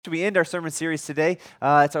We end our sermon series today.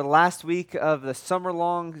 It's our last week of the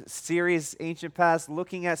summer-long series, Ancient Past,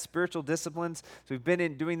 looking at spiritual disciplines. So we've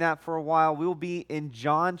been doing that for a while. We'll be in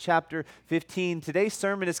John chapter 15. Today's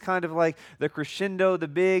sermon is kind of like the crescendo, the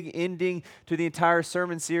big ending to the entire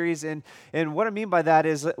sermon series. And what I mean by that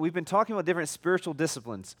is we've been talking about different spiritual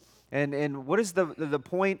disciplines. And what is the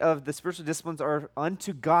point of the spiritual disciplines are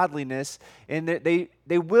unto godliness, and they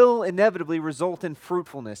will inevitably result in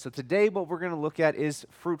fruitfulness. So today what we're going to look at is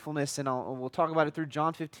fruitfulness, and we'll talk about it through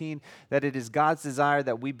John 15, that it is God's desire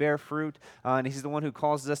that we bear fruit, and He's the one who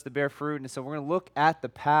causes us to bear fruit. And so we're going to look at the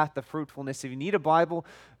path of fruitfulness. If you need a Bible,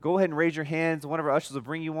 go ahead and raise your hands. One of our ushers will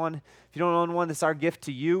bring you one. If you don't own one, it's our gift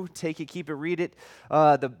to you. Take it, keep it, read it.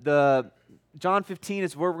 The John 15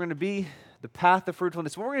 is where we're going to be. The path of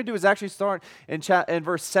fruitfulness. What we're going to do is actually start in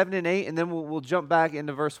verse 7 and 8, and then we'll jump back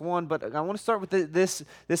into verse 1. But I want to start with this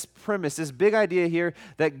premise, this big idea here,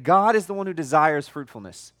 that God is the one who desires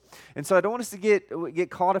fruitfulness. And so I don't want us to get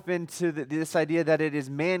caught up into this idea that it is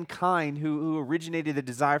mankind who originated the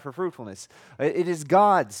desire for fruitfulness. It is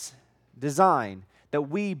God's design that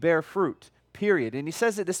we bear fruit. Period. And he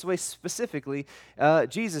says it this way specifically,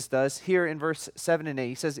 Jesus does, here in verse 7 and 8.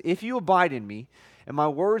 He says, "If you abide in me, and my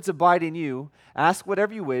words abide in you, ask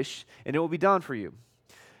whatever you wish, and it will be done for you.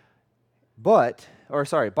 By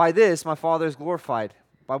this my Father is glorified."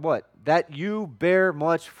 By what? That you bear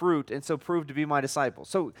much fruit, and so prove to be my disciples.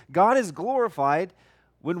 So God is glorified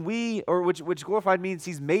when which glorified means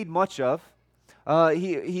He's made much of.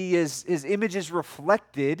 His image is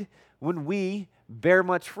reflected when we bear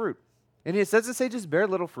much fruit. And it doesn't say just bear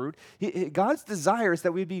little fruit. God's desire is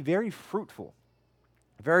that we be very fruitful.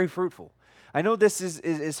 Very fruitful. I know this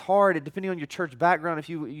is hard, depending on your church background. If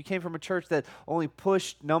you came from a church that only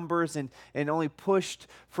pushed numbers and only pushed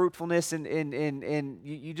fruitfulness, and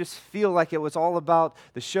you just feel like it was all about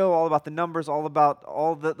the show, all about the numbers, all about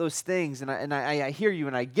those things. And I hear you,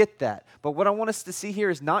 and I get that. But what I want us to see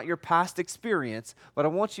here is not your past experience. What I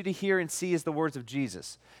want you to hear and see is the words of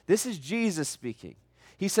Jesus. This is Jesus speaking.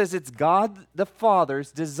 He says it's God the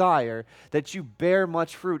Father's desire that you bear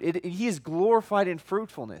much fruit. He is glorified in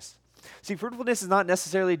fruitfulness. See, fruitfulness is not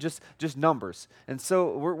necessarily just numbers. And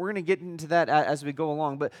so we're going to get into that as we go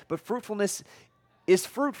along. But fruitfulness is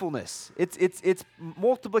fruitfulness. It's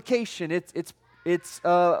multiplication. It's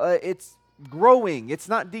growing. It's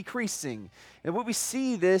not decreasing. And what we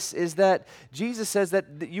see this is that Jesus says that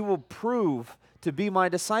you will prove to be my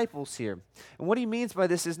disciples here. And what he means by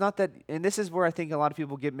this is not that, and this is where I think a lot of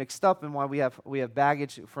people get mixed up, and why we have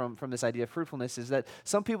baggage from this idea of fruitfulness, is that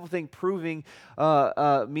some people think proving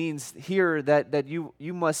means here that you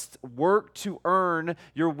must work to earn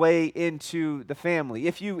your way into the family.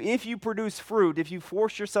 If you produce fruit, if you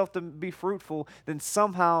force yourself to be fruitful, then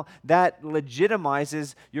somehow that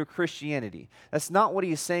legitimizes your Christianity. That's not what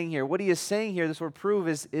he is saying here. What he is saying here, this word prove,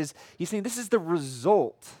 is he's saying this is the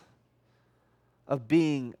result of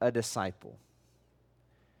being a disciple.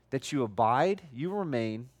 That you abide, you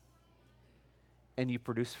remain, and you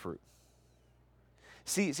produce fruit.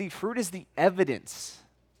 See, fruit is the evidence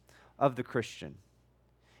of the Christian.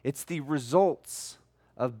 It's the results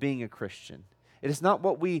of being a Christian. It is not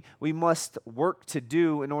what we must work to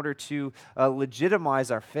do in order to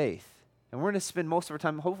legitimize our faith. And we're going to spend most of our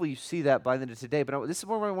time, hopefully you see that by the end of today, but this is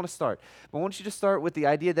where I want to start. But I want you to start with the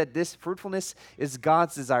idea that this fruitfulness is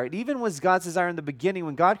God's desire. It even was God's desire in the beginning.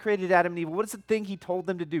 When God created Adam and Eve, what is the thing He told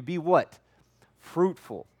them to do? Be what?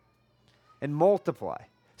 Fruitful and multiply.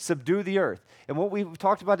 Subdue the earth. And what we've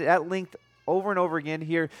talked about at length over and over again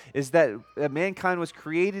here is that mankind was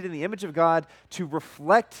created in the image of God to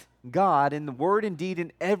reflect God in the word and deed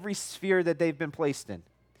in every sphere that they've been placed in.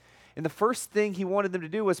 And the first thing He wanted them to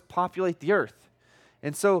do was populate the earth.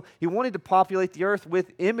 And so He wanted to populate the earth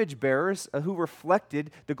with image bearers who reflected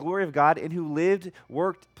the glory of God and who lived,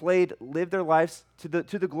 worked, lived their lives to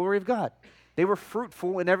the glory of God. They were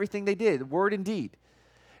fruitful in everything they did, word and deed.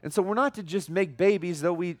 And so we're not to just make babies,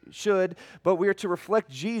 though we should, but we are to reflect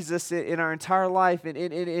Jesus in our entire life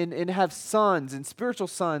and have sons and spiritual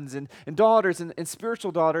sons and daughters and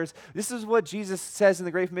spiritual daughters. This is what Jesus says in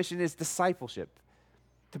the Great Commission is discipleship.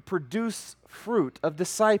 To produce fruit of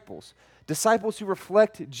disciples who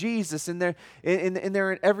reflect Jesus in their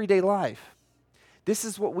everyday life. This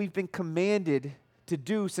is what we've been commanded to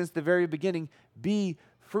do since the very beginning, be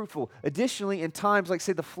fruitful. Additionally, in times like,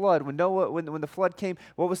 say, the flood, when the flood came,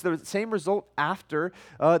 what was the same result after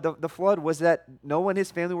the flood was that Noah and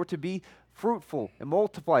his family were to be fruitful and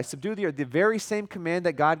multiply, subdue the earth, the very same command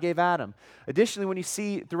that God gave Adam. Additionally, when you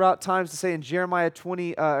see throughout times, to say in Jeremiah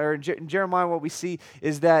 20, in Jeremiah, what we see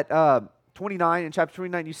is that 29, in chapter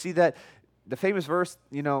 29, you see that the famous verse,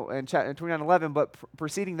 in 29:11, but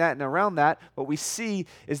preceding that and around that, what we see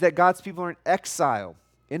is that God's people are in exile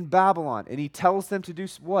in Babylon, and he tells them to do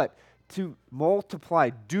what? To multiply.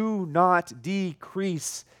 Do not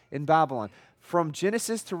decrease in Babylon. From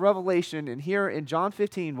Genesis to Revelation, and here in John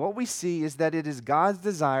 15, what we see is that it is God's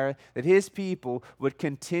desire that his people would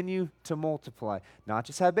continue to multiply. Not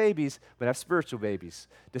just have babies, but have spiritual babies,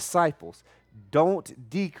 disciples. Don't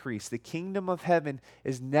decrease. The kingdom of heaven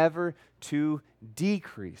is never to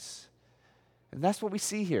decrease. And that's what we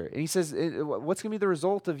see here. And he says, what's going to be the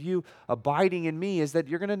result of you abiding in me is that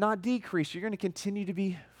you're going to not decrease. You're going to continue to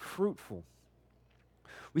be fruitful.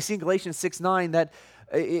 We see in Galatians 6:9 that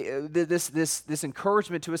this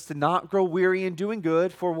encouragement to us to not grow weary in doing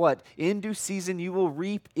good, for what? In due season you will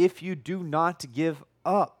reap if you do not give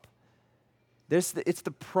up. It's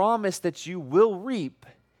the promise that you will reap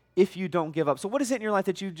if you don't give up. So what is it in your life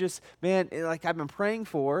that you just, like I've been praying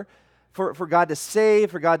for God to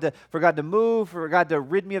save, for God to move, for God to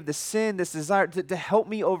rid me of the sin, this desire to help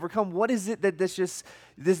me overcome? What is it that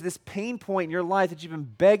this pain point in your life that you've been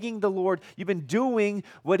begging the Lord, you've been doing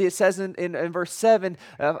what it says in verse 7,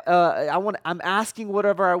 I'm asking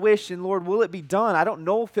whatever I wish, and Lord, will it be done? I don't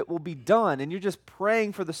know if it will be done. And you're just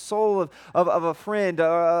praying for the soul of a friend,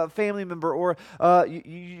 a family member, or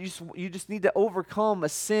you just need to overcome a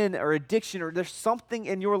sin or addiction, or there's something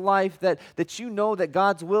in your life that you know that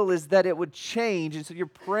God's will is that it would change. And so you're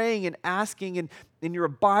praying and asking, and you're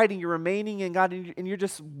abiding, you're remaining in God, and you're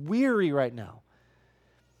just weary right now.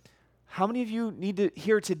 How many of you need to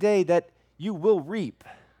hear today that you will reap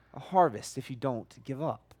a harvest if you don't give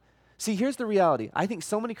up? See, here's the reality. I think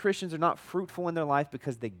so many Christians are not fruitful in their life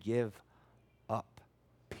because they give up,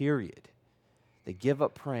 period. They give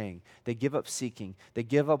up praying. They give up seeking. They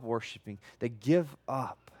give up worshiping. They give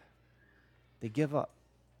up. They give up.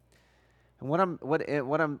 And what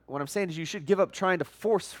I'm saying is you should give up trying to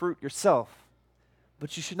force fruit yourself,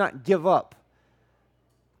 but you should not give up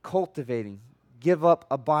cultivating, give up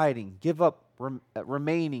abiding, give up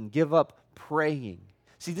remaining, give up praying.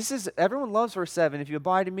 See, everyone loves verse 7. If you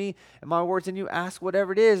abide in me and my words in you, ask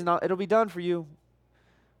whatever it is, and it'll be done for you.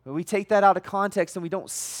 But we take that out of context, and we don't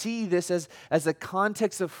see this as a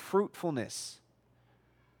context of fruitfulness.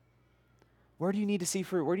 Where do you need to see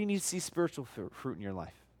fruit? Where do you need to see spiritual fruit in your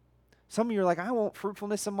life? Some of you are like, I want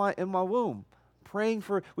fruitfulness in my womb. Praying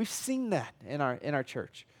for, we've seen that in our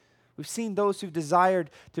church. We've seen those who've desired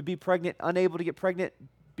to be pregnant, unable to get pregnant,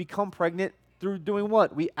 become pregnant through doing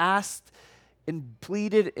what? We asked and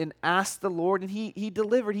pleaded and asked the Lord, and He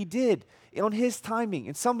delivered. He did on His timing.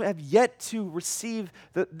 And some have yet to receive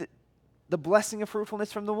the blessing of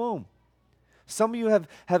fruitfulness from the womb. Some of you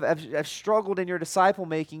have struggled in your disciple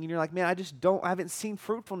making, and you're like, man, I haven't seen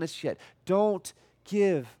fruitfulness yet. Don't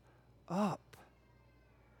give up.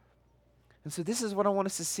 And so this is what I want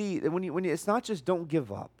us to see. That when it's not just don't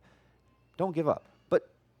give up, but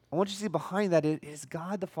I want you to see behind that it is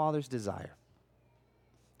God the Father's desire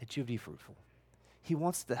that you be fruitful. He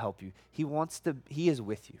wants to help you. He is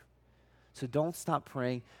with you. So don't stop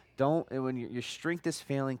praying. When your strength is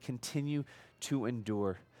failing, continue to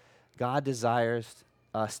endure. God desires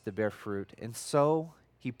us to bear fruit, and so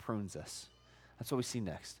He prunes us. That's what we see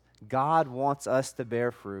next. God wants us to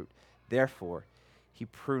bear fruit. Therefore, He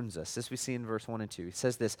prunes us. This we see in verse 1 and 2. He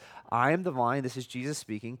says this, I am the vine. This is Jesus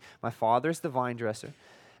speaking. My Father is the vine dresser.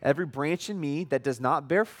 Every branch in me that does not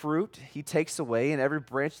bear fruit, He takes away. And every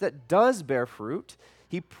branch that does bear fruit,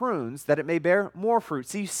 He prunes that it may bear more fruit.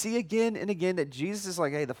 So you see again and again that Jesus is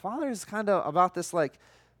like, hey, the Father is kind of about this like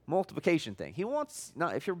multiplication thing. He wants,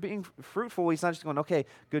 if you're being fruitful, He's not just going, okay,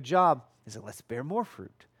 good job. He said, let's bear more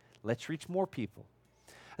fruit. Let's reach more people.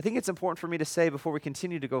 I think it's important for me to say before we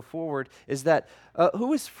continue to go forward is that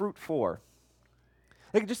who is fruit for?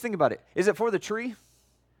 Like, just think about it. Is it for the tree?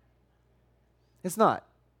 It's not.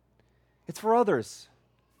 It's for others.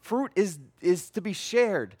 Fruit is to be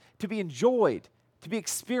shared, to be enjoyed, to be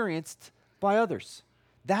experienced by others.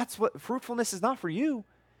 That's what fruitfulness is. Not for you.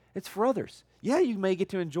 It's for others. Yeah, you may get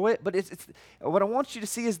to enjoy it, but it's what I want you to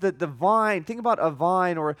see is that the vine. Think about a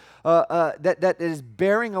vine or that is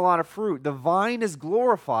bearing a lot of fruit. The vine is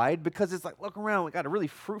glorified because it's like, look around, we got a really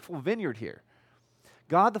fruitful vineyard here.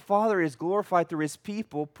 God the Father is glorified through His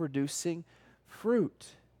people producing fruit.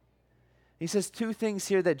 He says two things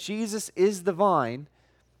here, that Jesus is the vine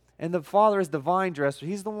and the Father is the vine dresser.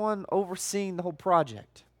 He's the one overseeing the whole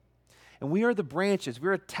project. And we are the branches.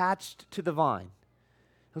 We're attached to the vine.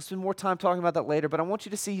 He'll spend more time talking about that later, but I want you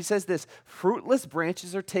to see, he says this, fruitless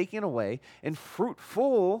branches are taken away, and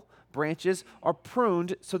fruitful branches are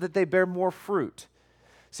pruned so that they bear more fruit.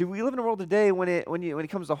 See, we live in a world today when it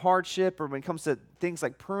comes to hardship or when it comes to things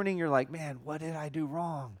like pruning, you're like, man, what did I do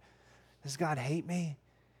wrong? Does God hate me?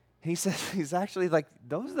 And he says, he's actually like,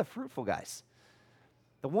 those are the fruitful guys.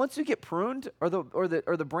 The ones who get pruned are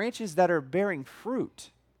the branches that are bearing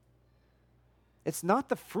fruit. It's not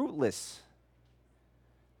the fruitless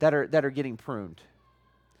that are getting pruned.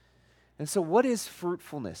 And so what is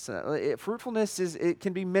fruitfulness? Fruitfulness it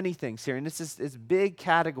can be many things here, and this is big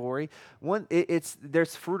category. One,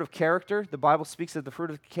 there's fruit of character. The Bible speaks of the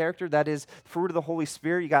fruit of character. That is fruit of the Holy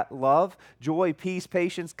Spirit. You got love, joy, peace,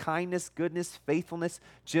 patience, kindness, goodness, faithfulness,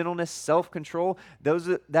 gentleness, self-control.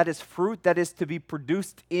 That is fruit that is to be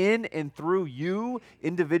produced in and through you,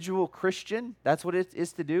 individual Christian. That's what it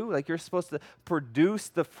is to do. Like you're supposed to produce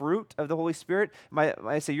the fruit of the Holy Spirit.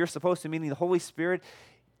 I say you're supposed to, meaning the Holy Spirit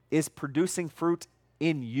is producing fruit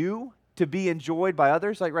in you to be enjoyed by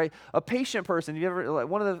others. Like, right, a patient person,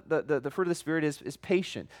 one of the fruit of the Spirit is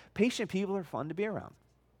patient. Patient people are fun to be around.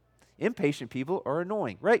 Impatient people are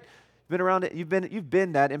annoying, right? Been around it, you've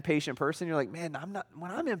been that impatient person. You're like, man,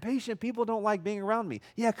 when I'm impatient, people don't like being around me.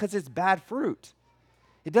 Yeah, because it's bad fruit.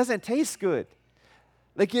 It doesn't taste good.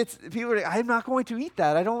 Like people are like, I'm not going to eat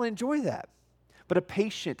that. I don't enjoy that. But a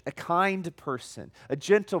patient, a kind person, a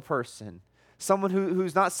gentle person, someone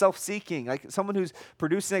who's not self-seeking, like someone who's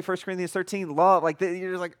producing, like 1 Corinthians 13, love, like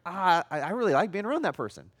you're just like, I really like being around that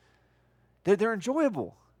person. They're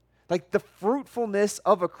enjoyable. Like the fruitfulness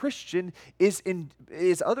of a Christian is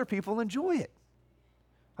other people enjoy it.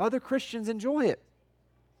 Other Christians enjoy it.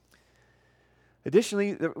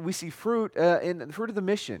 Additionally, we see fruit in the fruit of the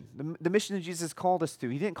mission, the mission that Jesus called us to.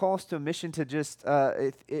 He didn't call us to a mission to just,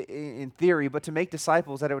 in theory, but to make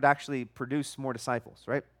disciples that it would actually produce more disciples,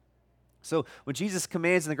 right? So when Jesus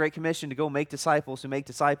commands in the Great Commission to go make disciples,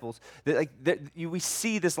 we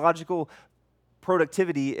see this logical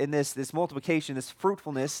productivity in this multiplication, this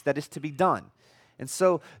fruitfulness that is to be done. And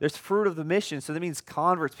so there's fruit of the mission. So that means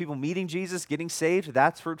converts, people meeting Jesus, getting saved.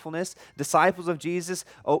 That's fruitfulness. Disciples of Jesus,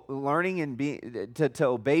 learning and to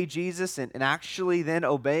obey Jesus and actually then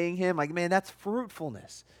obeying him. Like, man, that's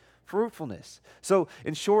fruitfulness. Fruitfulness. So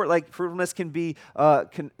in short, like fruitfulness can be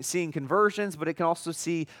seeing conversions, but it can also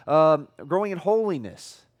see growing in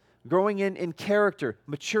holiness, growing in character,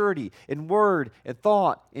 maturity, in word, in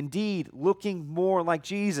thought, in deed, looking more like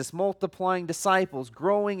Jesus, multiplying disciples,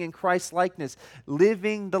 growing in Christ's likeness,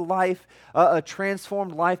 living the life, a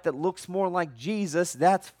transformed life that looks more like Jesus.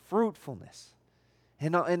 That's fruitfulness.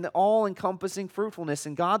 And all-encompassing fruitfulness.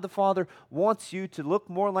 And God the Father wants you to look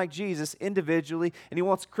more like Jesus individually, and he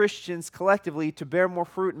wants Christians collectively to bear more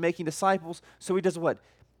fruit in making disciples. So he does what?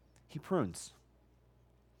 He prunes.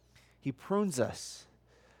 He prunes us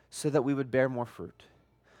so that we would bear more fruit.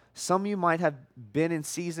 Some of you might have been in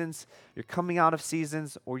seasons, you're coming out of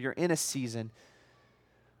seasons, or you're in a season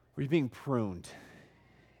where you're being pruned,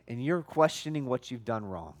 and you're questioning what you've done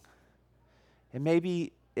wrong. And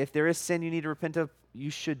maybe if there is sin you need to repent of, you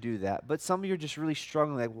should do that. But some of you are just really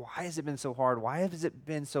struggling, like, why has it been so hard? Why has it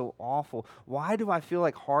been so awful? Why do I feel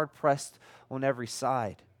like hard-pressed on every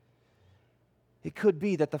side? It could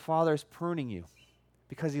be that the Father is pruning you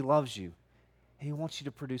because he loves you, and he wants you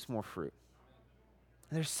to produce more fruit.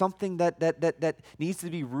 And there's something that needs to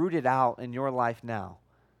be rooted out in your life now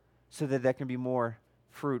so that there can be more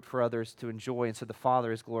fruit for others to enjoy, and so the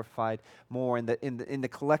Father is glorified more. In the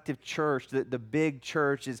collective church, the big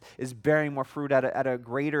church is bearing more fruit at a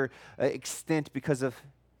greater extent because of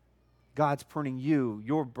God's pruning you,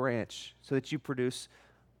 your branch, so that you produce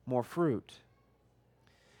more fruit.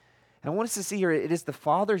 And I want us to see here, it is the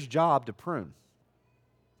Father's job to prune,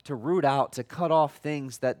 to root out, to cut off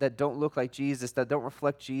things that don't look like Jesus, that don't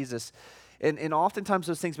reflect Jesus. And oftentimes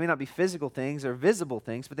those things may not be physical things or visible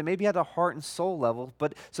things, but they may be at a heart and soul level.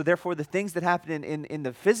 But so therefore the things that happen in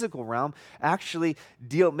the physical realm actually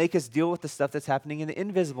make us deal with the stuff that's happening in the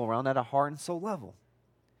invisible realm at a heart and soul level.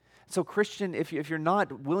 So Christian, if you're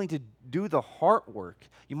not willing to do the heart work,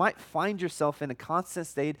 you might find yourself in a constant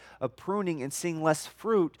state of pruning and seeing less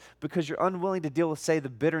fruit because you're unwilling to deal with, say, the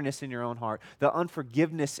bitterness in your own heart, the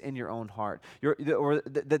unforgiveness in your own heart, or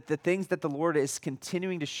the things that the Lord is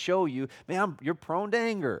continuing to show you. Man, you're prone to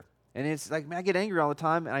anger. And it's like, man, I get angry all the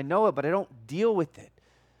time, and I know it, but I don't deal with it.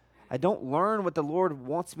 I don't learn what the Lord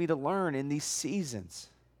wants me to learn in these seasons.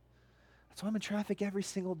 That's why I'm in traffic every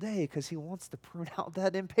single day, because he wants to prune out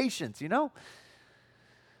that impatience, you know?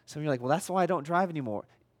 So you're like, well, that's why I don't drive anymore.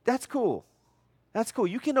 That's cool. That's cool.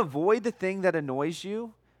 You can avoid the thing that annoys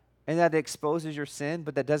you and that exposes your sin,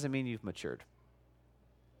 but that doesn't mean you've matured.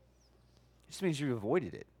 It just means you've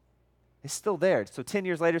avoided it. It's still there. So 10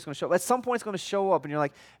 years later, it's going to show up. At some point, it's going to show up, and you're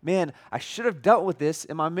like, man, I should have dealt with this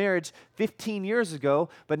in my marriage 15 years ago,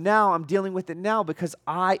 but now I'm dealing with it now because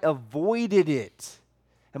I avoided it,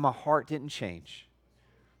 and my heart didn't change.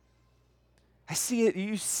 I see it.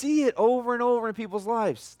 You see it over and over in people's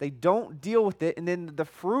lives. They don't deal with it, and then the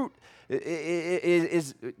fruit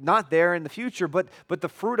is not there in the future, but the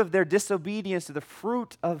fruit of their disobedience, the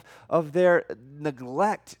fruit of their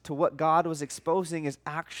neglect to what God was exposing is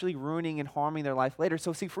actually ruining and harming their life later.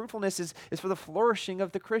 So see, fruitfulness is for the flourishing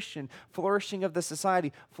of the Christian, flourishing of the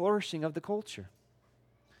society, flourishing of the culture.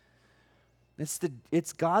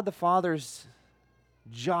 It's God the Father's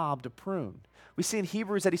job to prune. We see in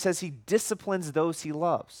Hebrews that he says he disciplines those he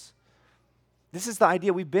loves. This is the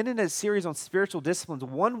idea. We've been in a series on spiritual disciplines.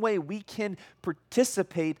 One way we can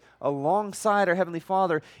participate alongside our Heavenly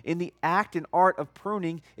Father in the act and art of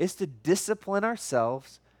pruning is to discipline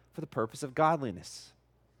ourselves for the purpose of godliness.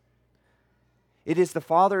 It is the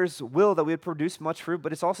Father's will that we would produce much fruit,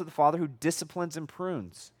 but it's also the Father who disciplines and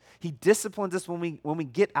prunes. He disciplines us when we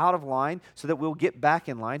get out of line so that we'll get back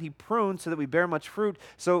in line. He prunes so that we bear much fruit.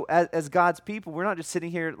 So as God's people, we're not just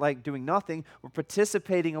sitting here like doing nothing. We're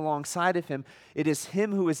participating alongside of him. It is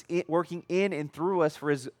him who is working in and through us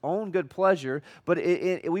for his own good pleasure, but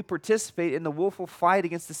we participate in the willful fight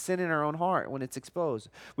against the sin in our own heart when it's exposed.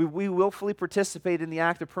 We willfully participate in the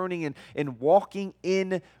act of pruning and walking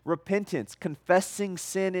in repentance, confessing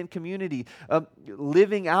sin in community,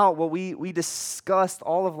 living out what we discussed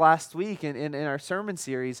all of last week in our sermon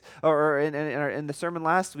series, or in the sermon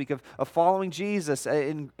last week of following Jesus,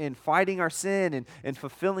 in fighting our sin and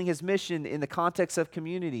fulfilling his mission in the context of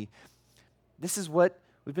community. This is what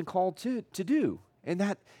we've been called to do, and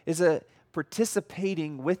that is a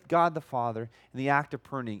participating with God the Father in the act of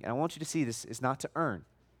pruning. And I want you to see this is not to earn,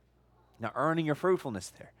 not earning your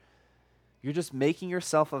fruitfulness there. You're just making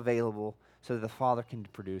yourself available so that the Father can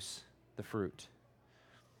produce the fruit.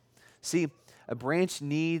 See, a branch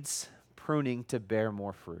needs pruning to bear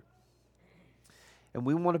more fruit. And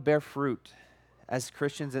we want to bear fruit as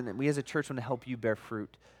Christians, and we as a church want to help you bear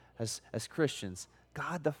fruit as Christians.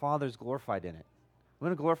 God the Father is glorified in it. We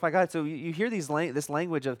want to glorify God. So you hear this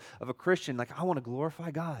language of a Christian, like, I want to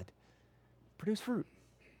glorify God. Produce fruit.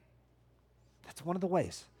 That's one of the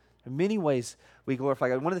ways. There are many ways we glorify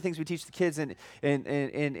God. One of the things we teach the kids in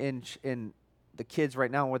the kids right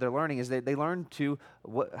now, where they're learning, is they learn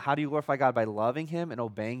how do you glorify God? By loving him and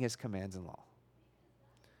obeying his commands and law.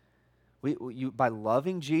 By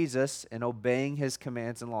loving Jesus and obeying his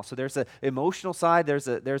commands and law. So there's an emotional side, there's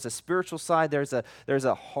a spiritual side, there's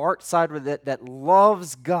a heart side that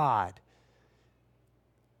loves God.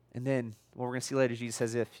 And then what we're going to see later, Jesus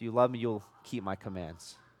says, if you love me, you'll keep my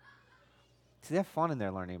commands. See, they have fun in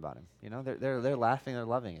there learning about him. You know, they're laughing, they're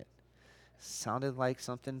loving it. Sounded like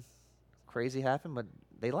something crazy happened, but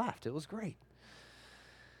they laughed. It was great.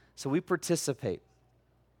 So we participate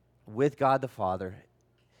with God the Father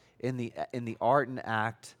in the art and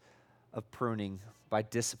act of pruning by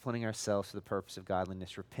disciplining ourselves for the purpose of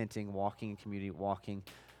godliness, repenting, walking in community, walking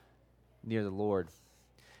near the Lord.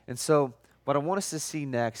 And so what I want us to see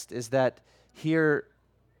next is that here,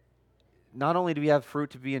 not only do we have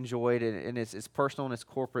fruit to be enjoyed, and it's personal and it's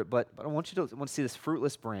corporate, but I want you to see this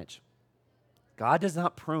fruitless branch. God does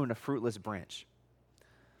not prune a fruitless branch.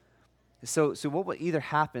 So what either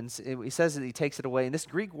happens, he says that he takes it away. And this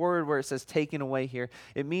Greek word where it says taken away here,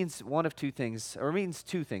 it means one of two things, or it means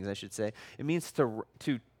two things, I should say. It means to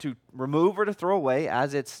remove or to throw away,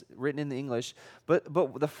 as it's written in the English. But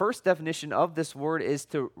the first definition of this word is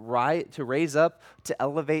to raise up, to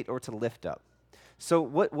elevate, or to lift up. So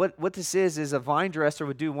what this is a vine dresser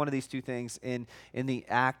would do one of these two things in the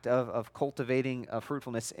act of cultivating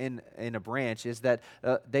fruitfulness in a branch, is that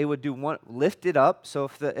they would do one, lift it up. So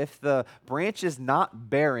if the branch is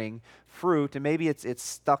not bearing fruit, and maybe it's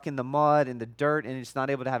stuck in the mud and the dirt and it's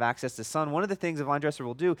not able to have access to sun, one of the things a vine dresser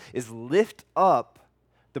will do is lift up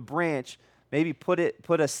the branch, maybe put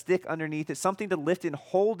a stick underneath it, something to lift it and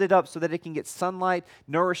hold it up so that it can get sunlight,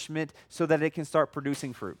 nourishment, so that it can start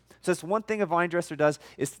producing fruit. So that's one thing a vine dresser does,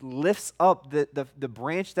 is lifts up the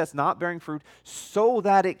branch that's not bearing fruit so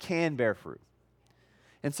that it can bear fruit.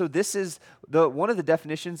 And so this is one of the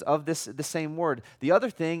definitions of the same word. The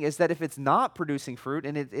other thing is that if it's not producing fruit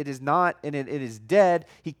and it is dead,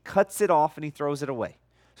 he cuts it off and he throws it away.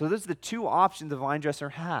 So those are the two options the vine dresser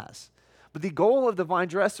has. But the goal of the vine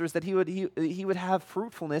dresser is that he would have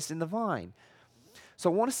fruitfulness in the vine.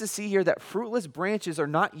 So I want us to see here that fruitless branches are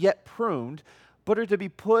not yet pruned, but are to be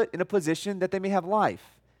put in a position that they may have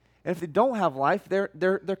life. And if they don't have life,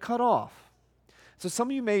 they're cut off. So some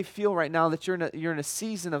of you may feel right now that you're in a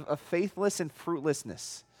season of faithless and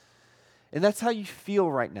fruitlessness. And that's how you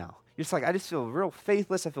feel right now. You're just like, I just feel real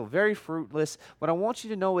faithless. I feel very fruitless. What I want you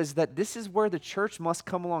to know is that this is where the church must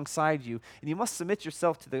come alongside you, and you must submit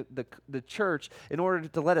yourself to the church in order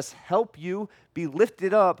to let us help you be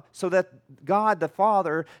lifted up so that God the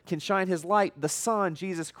Father can shine his light, the Son,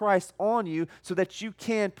 Jesus Christ, on you so that you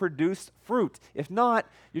can produce fruit. If not,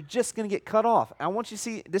 you're just going to get cut off. I want you to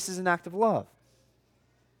see this is an act of love.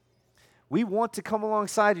 We want to come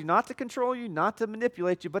alongside you, not to control you, not to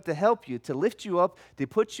manipulate you, but to help you, to lift you up, to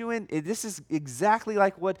put you in. This is exactly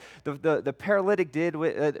like what the paralytic did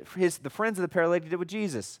with the friends of the paralytic did with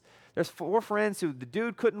Jesus. There's 4 friends who the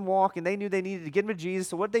dude couldn't walk, and they knew they needed to get him to Jesus.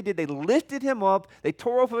 So what they did, they lifted him up, they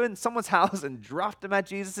tore open someone's house and dropped him at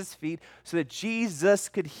Jesus' feet so that Jesus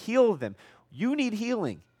could heal them. You need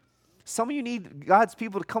healing. Some of you need God's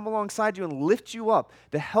people to come alongside you and lift you up,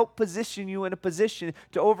 to help position you in a position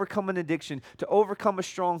to overcome an addiction, to overcome a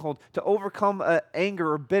stronghold, to overcome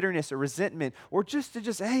anger or bitterness or resentment, or just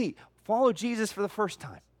hey, follow Jesus for the first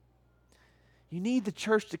time. You need the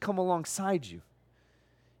church to come alongside you.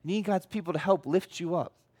 You need God's people to help lift you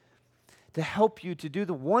up, to help you to do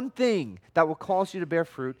the one thing that will cause you to bear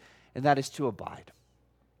fruit, and that is to abide.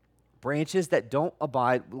 Branches that don't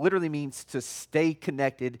abide literally means to stay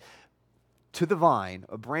connected to the vine.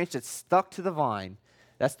 A branch that's stuck to the vine,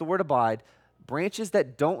 that's the word abide. Branches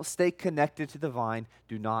that don't stay connected to the vine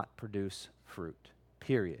do not produce fruit,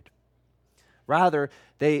 period. Rather,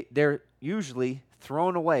 they're usually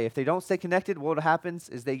thrown away. If they don't stay connected, what happens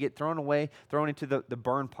is they get thrown away, thrown into the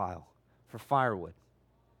burn pile for firewood.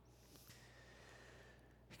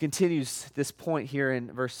 He continues this point here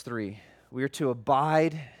in verse 3. We are to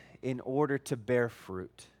abide in order to bear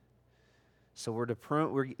fruit. So we're to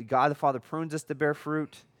prune. God the Father prunes us to bear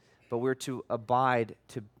fruit, but we're to abide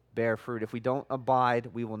to bear fruit. If we don't abide,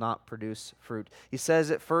 we will not produce fruit. He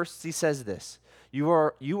says at first, he says this, you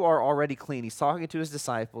are already clean. He's talking to his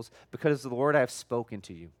disciples, because of the word I have spoken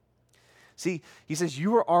to you. See, he says,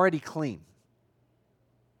 you are already clean.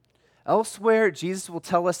 Elsewhere, Jesus will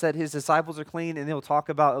tell us that his disciples are clean, and he'll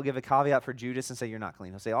give a caveat for Judas and say, you're not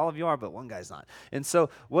clean. He'll say, all of you are, but one guy's not. And so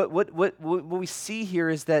what we see here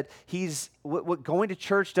is that what going to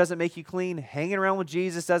church doesn't make you clean, hanging around with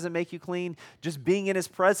Jesus doesn't make you clean, just being in his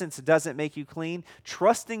presence doesn't make you clean,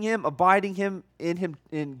 trusting him, abiding him,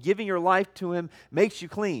 and giving your life to him makes you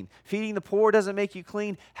clean. Feeding the poor doesn't make you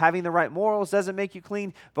clean, having the right morals doesn't make you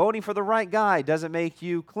clean, voting for the right guy doesn't make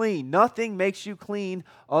you clean. Nothing makes you clean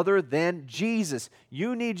other than Jesus.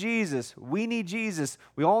 You need Jesus. We need Jesus.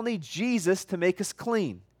 We all need Jesus to make us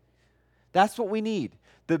clean. That's what we need.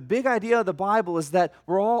 The big idea of the Bible is that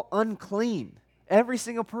we're all unclean. Every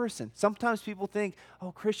single person. Sometimes people think,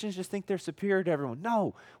 oh, Christians just think they're superior to everyone.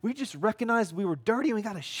 No, we just recognized we were dirty and we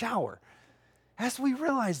got a shower. As we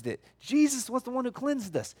realized it, Jesus was the one who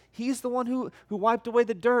cleansed us. He's the one who wiped away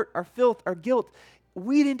the dirt, our filth, our guilt.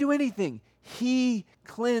 We didn't do anything. He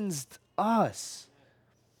cleansed us.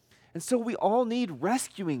 And so we all need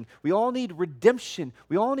rescuing. We all need redemption.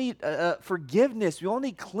 We all need forgiveness. We all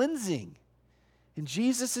need cleansing. And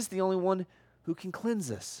Jesus is the only one who can cleanse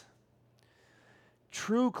us.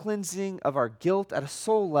 True cleansing of our guilt at a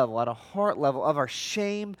soul level, at a heart level, of our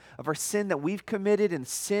shame, of our sin that we've committed and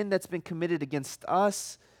sin that's been committed against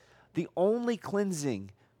us. The only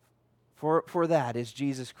cleansing for that is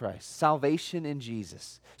Jesus Christ, salvation in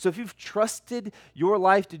Jesus. So if you've trusted your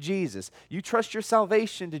life to Jesus, you trust your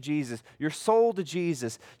salvation to Jesus, your soul to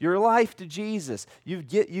Jesus, your life to Jesus,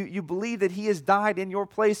 you believe that he has died in your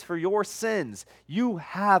place for your sins, you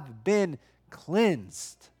have been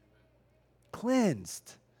cleansed.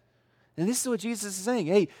 Cleansed. And this is what Jesus is saying.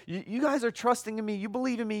 Hey, you guys are trusting in me, you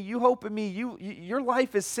believe in me, you hope in me, your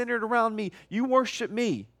life is centered around me, you worship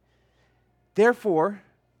me. Therefore,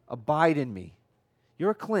 abide in me.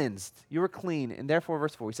 You're cleansed. You are clean. And therefore,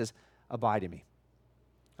 verse 4, he says, abide in me.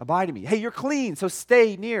 Abide in me. Hey, you're clean, so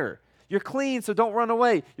stay near. You're clean, so don't run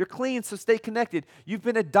away. You're clean, so stay connected. You've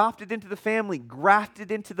been adopted into the family,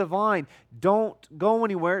 grafted into the vine. Don't go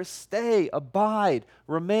anywhere. Stay, abide,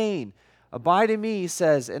 remain. Abide in me, he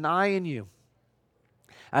says, and I in you.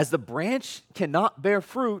 As the branch cannot bear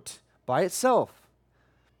fruit by itself.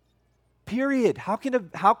 Period. How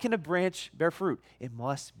can a branch bear fruit? It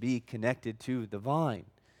must be connected to the vine.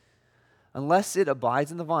 Unless it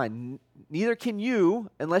abides in the vine. Neither can you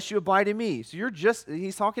unless you abide in me. So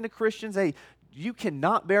he's talking to Christians, hey, you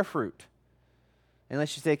cannot bear fruit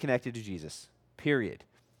unless you stay connected to Jesus. Period.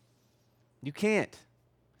 You can't.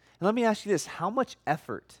 And let me ask you this, how much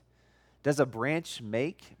effort does a branch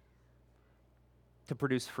make to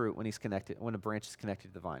produce fruit when a branch is connected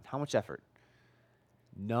to the vine? How much effort?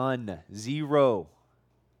 None. Zero.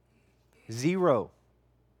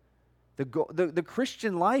 The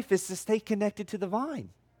Christian life is to stay connected to the vine.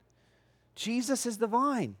 Jesus is the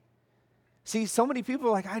vine. See, so many people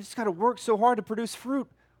are like, I just got to work so hard to produce fruit.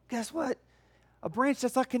 Guess what? A branch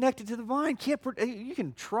that's not connected to the vine you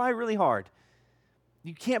can try really hard.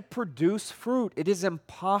 You can't produce fruit. It is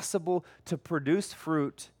impossible to produce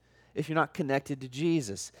fruit if you're not connected to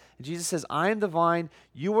Jesus. And Jesus says, I am the vine,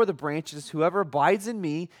 you are the branches. Whoever abides in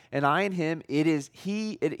me and I in him, it is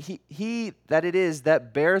he that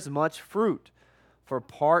bears much fruit. For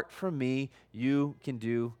apart from me, you can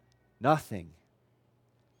do nothing.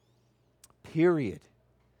 Period.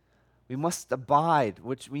 We must abide,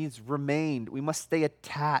 which means remain. We must stay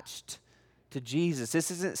attached to Jesus.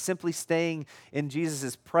 This isn't simply staying in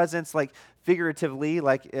Jesus' presence, like figuratively,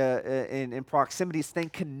 like in proximity, staying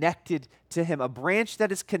connected to him. A branch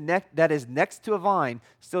that is next to a vine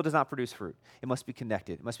still does not produce fruit. It must be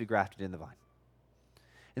connected. It must be grafted in the vine.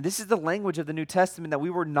 And this is the language of the New Testament, that we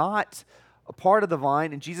were not a part of the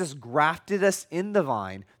vine, and Jesus grafted us in the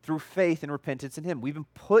vine through faith and repentance in him. We've been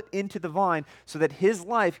put into the vine so that his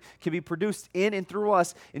life can be produced in and through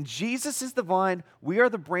us. And Jesus is the vine, we are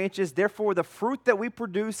the branches. Therefore, the fruit that we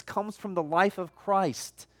produce comes from the life of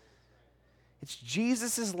Christ. It's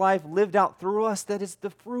Jesus' life lived out through us that is the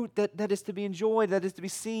fruit that is to be enjoyed, that is to be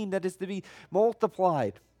seen, that is to be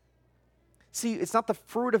multiplied. See, it's not the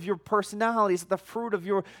fruit of your personality. It's the fruit of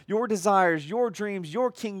your desires, your dreams,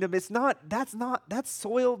 your kingdom. That's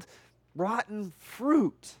soiled, rotten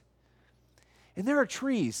fruit. And there are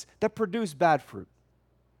trees that produce bad fruit.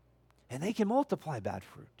 And they can multiply bad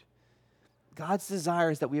fruit. God's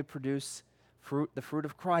desire is that we produce fruit, the fruit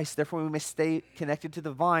of Christ. Therefore, we must stay connected to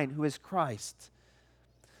the vine, who is Christ.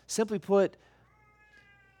 Simply put,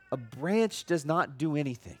 a branch does not do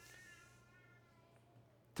anything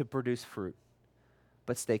to produce fruit,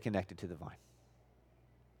 but stay connected to the vine.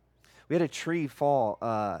 We had a tree fall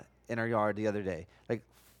in our yard the other day. Like,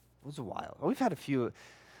 it was a while. We've had a few.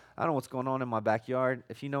 I don't know what's going on in my backyard.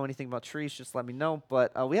 If you know anything about trees, just let me know.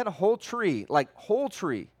 But we had a whole tree,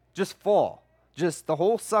 just fall. Just the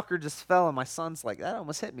whole sucker just fell, and my son's like, that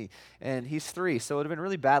almost hit me. And he's 3, so it would have been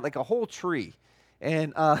really bad, like a whole tree.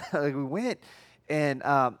 And we went. And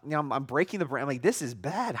I'm breaking the branch. I'm like, this is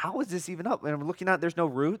bad. How is this even up? And I'm looking out, there's no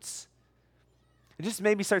roots. It just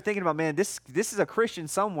made me start thinking about, man, this is a Christian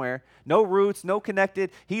somewhere. No roots, no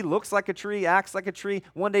connected. He looks like a tree, acts like a tree.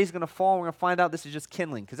 One day he's going to fall. We're going to find out this is just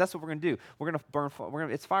kindling, because that's what we're going to do. We're going to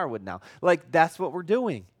burn. It's firewood now. Like, that's what we're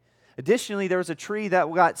doing. Additionally, there was a tree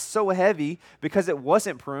that got so heavy because it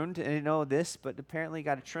wasn't pruned. And I didn't know this, but apparently you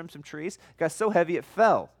got to trim some trees. It got so heavy it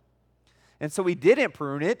fell. And so we didn't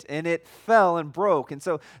prune it, and it fell and broke. And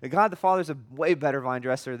so God the Father is a way better vine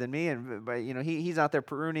dresser than me, and he's out there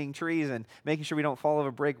pruning trees and making sure we don't fall over,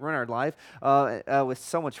 break, ruin our life with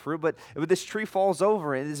so much fruit. But this tree falls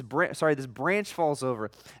over, and this branch falls over.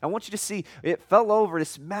 I want you to see it fell over,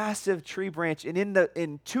 this massive tree branch, and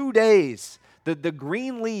in 2 days, the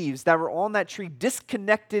green leaves that were on that tree,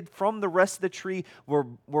 disconnected from the rest of the tree,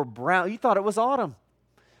 were brown. You thought it was autumn.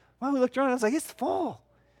 Well, we looked around, and I was like, it's fall.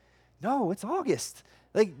 No, it's August.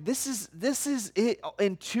 Like, this is it.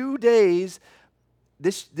 In 2 days,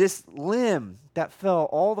 this limb that fell,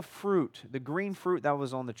 all the fruit, the green fruit that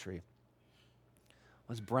was on the tree,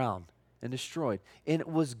 was brown and destroyed. And it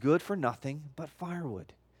was good for nothing but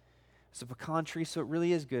firewood. It's a pecan tree, so it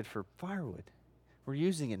really is good for firewood. We're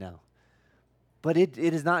using it now. But it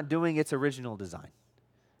is not doing its original design,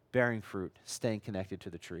 bearing fruit, staying connected to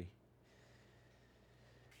the tree.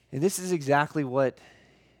 And this is exactly what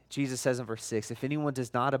Jesus says in verse 6, if anyone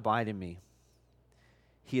does not abide in me,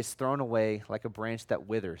 he is thrown away like a branch that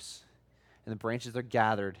withers, and the branches are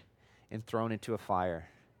gathered and thrown into a fire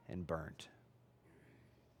and burned.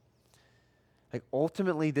 Like,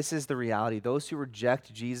 ultimately, this is the reality. Those who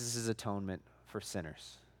reject Jesus' atonement for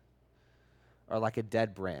sinners are like a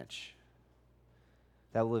dead branch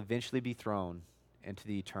that will eventually be thrown into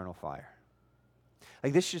the eternal fire.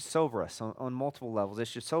 Like, this should sober us on multiple levels. It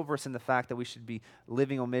should sober us in the fact that we should be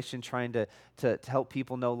living on mission, trying to help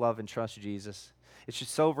people know, love, and trust Jesus. It should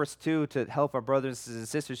sober us, too, to help our brothers and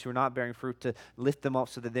sisters who are not bearing fruit, to lift them up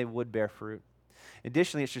so that they would bear fruit.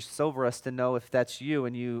 Additionally, it should sober us to know if that's you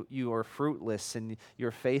and you are fruitless and you're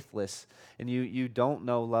faithless and you don't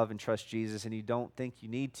know, love, and trust Jesus and you don't think you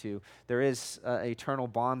need to, there is an eternal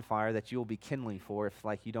bonfire that you will be kindling for if,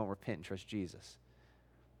 like, you don't repent and trust Jesus.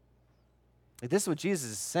 Like, this is what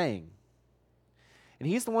Jesus is saying. And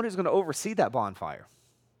he's the one who's going to oversee that bonfire.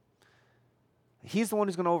 He's the one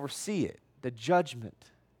who's going to oversee it, the judgment.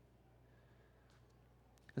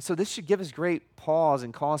 And so this should give us great pause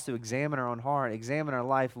and cause to examine our own heart, examine our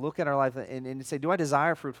life, look at our life, and say, do I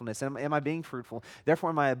desire fruitfulness? Am I being fruitful?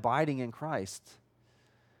 Therefore, am I abiding in Christ?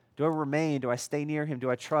 Do I remain? Do I stay near him? Do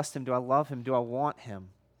I trust him? Do I love him? Do I want him?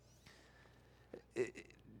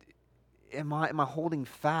 Am I holding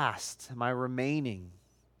fast? Am I remaining?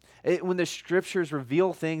 When the scriptures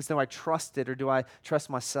reveal things, do I trust it or do I trust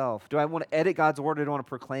myself? Do I want to edit God's word or do I want to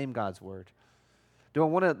proclaim God's word? Do I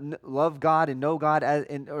want to love God and know God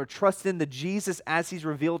or trust in the Jesus as he's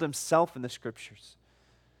revealed himself in the scriptures?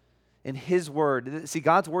 In his word. See,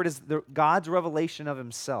 God's word is God's revelation of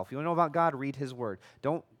himself. You want to know about God? Read his word.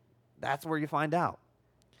 That's where you find out.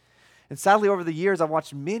 And sadly, over the years, I've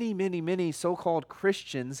watched many so-called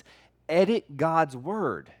Christians edit God's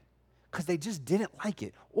word because they just didn't like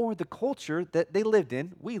it. Or the culture that they lived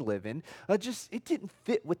in, we live in, it didn't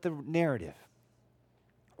fit with the narrative.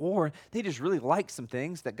 Or they just really like some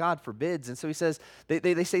things that God forbids. And so he says,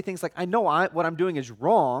 they say things like, I know what I'm doing is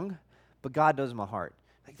wrong, but God knows my heart.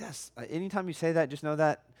 Like that's, anytime you say that, just know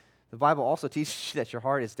that the Bible also teaches you that your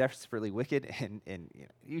heart is desperately wicked and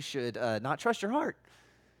you should not trust your heart.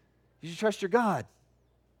 You should trust your God.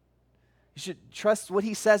 You should trust what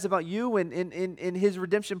he says about you and in his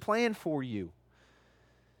redemption plan for you.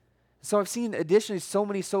 So I've seen additionally so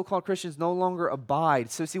many so-called Christians no longer abide.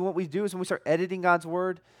 So see, what we do is when we start editing God's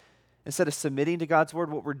word, instead of submitting to God's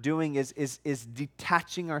word, what we're doing is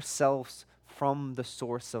detaching ourselves from the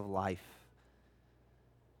source of life.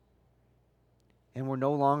 And we're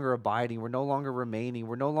no longer abiding. We're no longer remaining.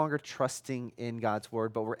 We're no longer trusting in God's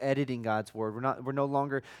word, but we're editing God's word. We're no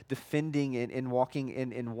longer defending and walking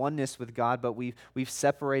in oneness with God, but we've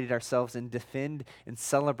separated ourselves and defend and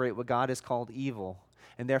celebrate what God has called evil.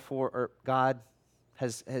 And therefore, God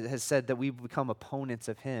has said that we've become opponents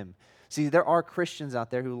of him. See, there are Christians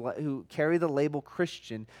out there who carry the label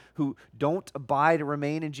Christian, who don't abide or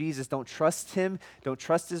remain in Jesus, don't trust him, don't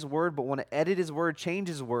trust his word, but want to edit his word, change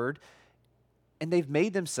his word, and they've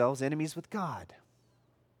made themselves enemies with God.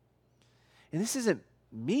 And this isn't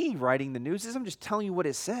me writing the news, I'm just telling you what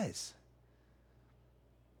it says.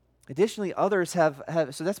 Additionally, others have,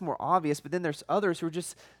 so that's more obvious, but then there's others who are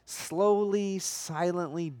just slowly,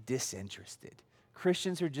 silently disinterested.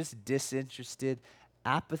 Christians who are just disinterested,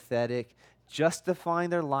 apathetic, justifying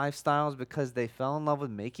their lifestyles because they fell in love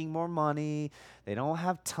with making more money, they don't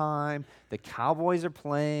have time, the Cowboys are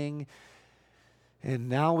playing, and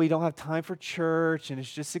now we don't have time for church, and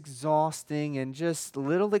it's just exhausting, and just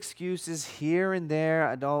little excuses here and there.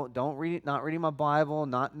 I don't read, not reading my Bible,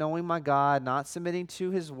 not knowing my God, not submitting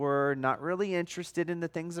to his word, not really interested in the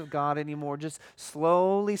things of God anymore, just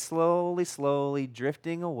slowly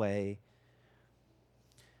drifting away.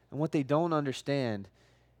 And what they don't understand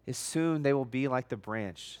is soon they will be like the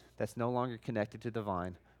branch that's no longer connected to the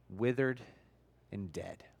vine, withered and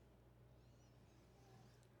dead.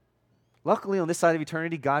 Luckily, on this side of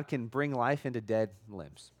eternity, God can bring life into dead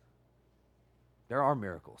limbs. There are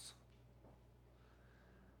miracles.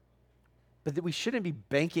 But that we shouldn't be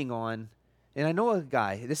banking on, and I know a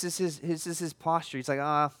guy, this is his posture. He's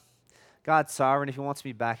like, God's sovereign. If he wants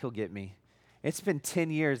me back, he'll get me. It's been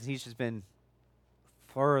 10 years, and he's just been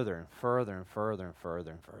further and further,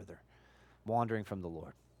 wandering from the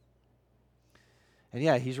Lord. And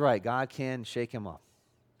yeah, he's right. God can shake him up.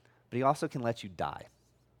 But he also can let you die.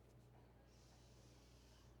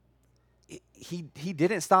 He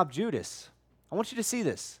didn't stop Judas. I want you to see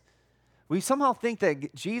this. We somehow think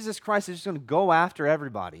that Jesus Christ is just going to go after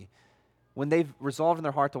everybody when they've resolved in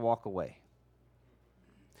their heart to walk away.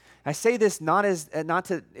 I say this not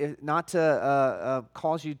to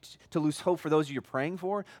cause you to lose hope for those you're praying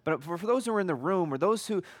for, but for those who are in the room or those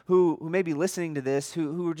who may be listening to this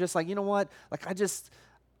who are just like, you know what, like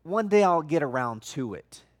one day I'll get around to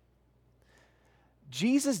it.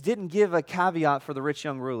 Jesus didn't give a caveat for the rich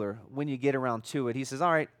young ruler when you get around to it. He says, all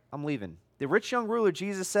right, I'm leaving. The rich young ruler,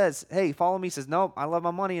 Jesus says, hey, follow me. He says, no, I love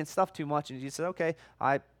my money and stuff too much. And Jesus said, okay,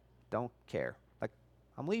 I don't care. Like,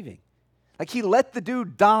 I'm leaving. Like, he let the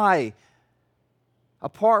dude die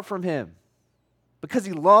apart from him because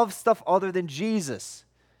he loves stuff other than Jesus.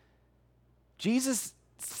 Jesus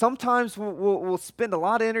sometimes will spend a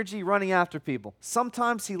lot of energy running after people.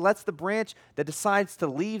 Sometimes he lets the branch that decides to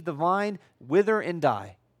leave the vine wither and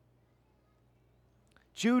die.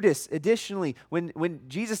 Judas, additionally, when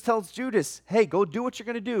Jesus tells Judas, hey, go do what you're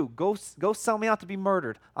going to do. Go sell me out to be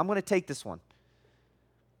murdered. I'm going to take this one.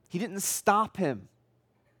 He didn't stop him.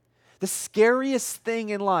 The scariest thing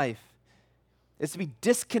in life is to be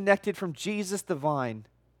disconnected from Jesus the vine.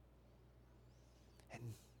 And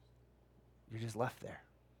you're just left there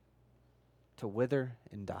to wither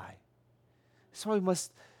and die. That's why we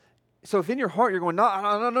must So if in your heart you're going, no,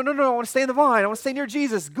 I want to stay in the vine. I want to stay near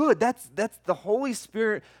Jesus. Good. That's the Holy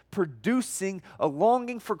Spirit producing a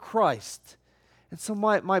longing for Christ. And so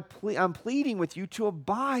I'm pleading with you to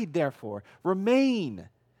abide, therefore. Remain.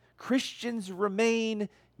 Christians remain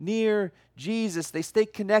near Jesus. They stay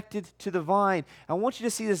connected to the vine. I want you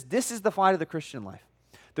to see this. This is the fight of the Christian life.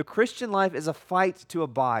 The Christian life is a fight to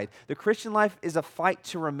abide. The Christian life is a fight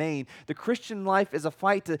to remain. The Christian life is a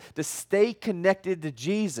fight to stay connected to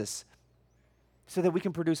Jesus so that we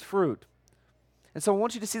can produce fruit. And so I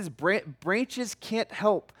want you to see this. Branches can't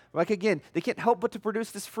help. Like again, they can't help but to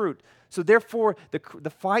produce this fruit. So therefore, the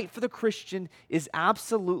fight for the Christian is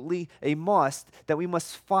absolutely a must, that we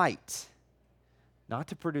must fight. Not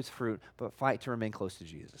to produce fruit, but fight to remain close to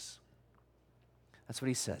Jesus. That's what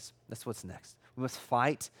he says. That's what's next. We must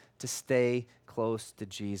fight to stay close to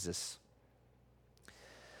Jesus.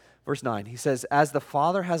 Verse 9, he says, as the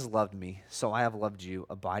Father has loved me, so I have loved you.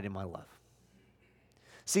 Abide in my love.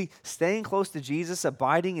 See, staying close to Jesus,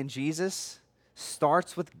 abiding in Jesus,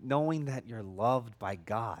 starts with knowing that you're loved by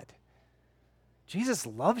God. Jesus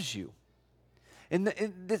loves you. And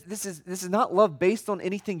this is not love based on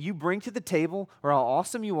anything you bring to the table or how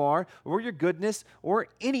awesome you are or your goodness or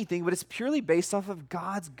anything, but it's purely based off of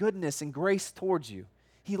God's goodness and grace towards you.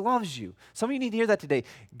 He loves you. Some of you need to hear that today.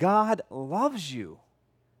 God loves you.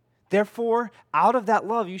 Therefore, out of that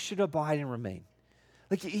love, you should abide and remain.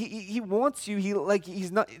 Like he wants you.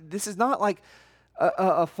 He's not. This is not like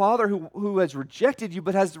a father who has rejected you,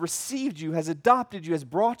 but has received you, has adopted you, has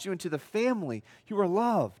brought you into the family. You are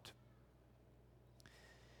loved.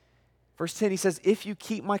 Verse 10, he says, if you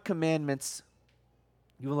keep my commandments,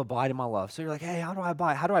 you will abide in my love. So you're like, hey, how do I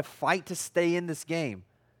abide? How do I fight to stay in this game?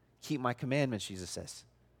 Keep my commandments, Jesus says.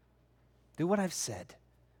 Do what I've said.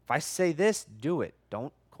 If I say this, do it.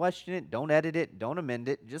 Don't question it. Don't edit it. Don't amend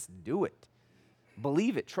it. Just do it.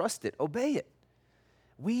 Believe it. Trust it. Obey it.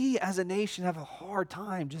 We as a nation have a hard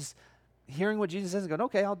time just hearing what Jesus says and going,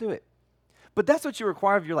 okay, I'll do it. But that's what you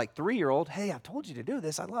require of your 3-year-old. Hey, I've told you to do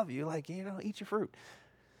this. I love you. Eat your fruit.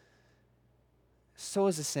 So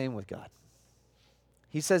is the same with God.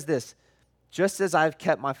 He says this, just as I've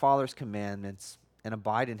kept my Father's commandments and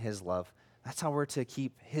abide in his love, that's how we're to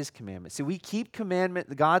keep his commandments. See, we keep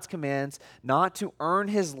God's commands not to earn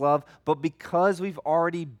his love, but because we've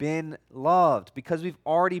already been loved, because we've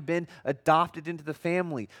already been adopted into the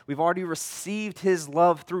family. We've already received his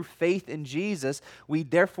love through faith in Jesus. We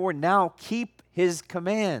therefore now keep his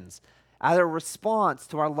commands as a response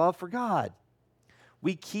to our love for God.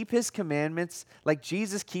 We keep his commandments like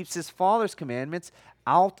Jesus keeps his Father's commandments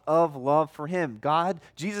out of love for him.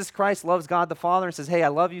 Jesus Christ loves God the Father and says, hey, I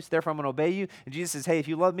love you, so therefore I'm going to obey you. And Jesus says, hey, if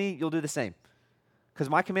you love me, you'll do the same. Because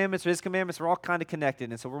my commandments or his commandments are all kind of connected.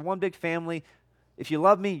 And so we're one big family. If you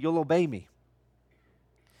love me, you'll obey me.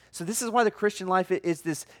 So this is why the Christian life is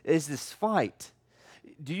this fight.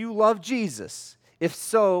 Do you love Jesus? If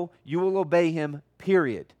so, you will obey him,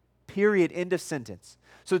 period. Period, end of sentence.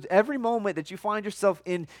 So every moment that you find yourself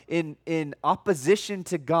in opposition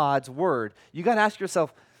to God's word, you got to ask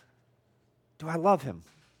yourself, do I love him?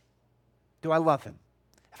 Do I love him?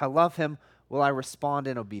 If I love him, will I respond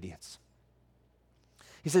in obedience?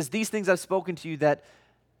 He says, these things I've spoken to you that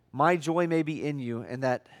my joy may be in you and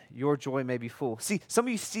that your joy may be full. See, some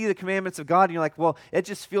of you see the commandments of God and you're like, well, it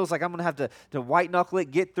just feels like I'm going to have to white knuckle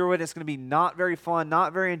it, get through it. It's going to be not very fun,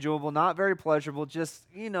 not very enjoyable, not very pleasurable,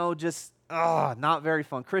 not very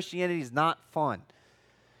fun. Christianity is not fun.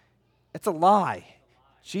 It's a lie.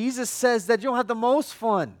 Jesus says that you don't have the most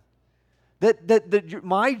fun. That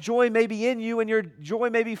my joy may be in you and your joy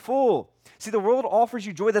may be full. See, the world offers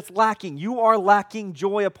you joy that's lacking. You are lacking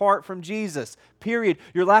joy apart from Jesus, period.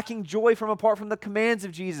 You're lacking joy apart from the commands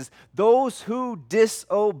of Jesus. Those who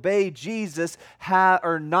disobey Jesus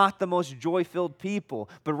are not the most joy-filled people,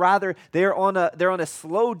 but rather they're on a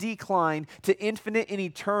slow decline to infinite and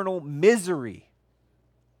eternal misery.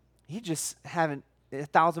 You just haven't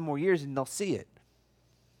 1,000 more years and they'll see it.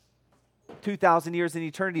 2,000 years in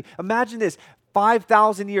eternity. Imagine this,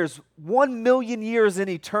 5,000 years, 1 million years in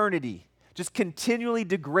eternity, just continually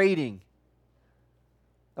degrading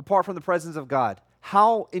apart from the presence of God.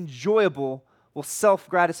 How enjoyable will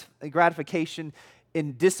self-gratification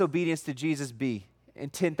in disobedience to Jesus be in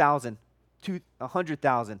 10,000,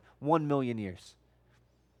 100,000, 1 million years?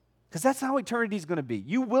 Because that's how eternity is going to be.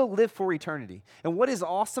 You will live for eternity. And what is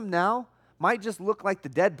awesome now might just look like the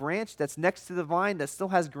dead branch that's next to the vine that still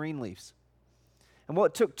has green leaves. And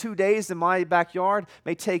what took 2 days in my backyard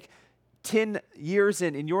may take 10 years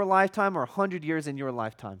in your lifetime or 100 years in your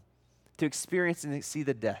lifetime to experience and see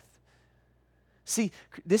the death. See,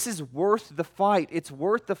 this is worth the fight. It's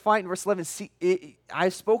worth the fight. In verse 11, see,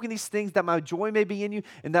 I've spoken these things that my joy may be in you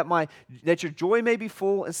and that your joy may be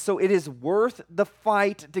full. And so it is worth the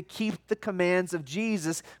fight to keep the commands of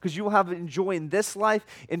Jesus, because you will have joy in this life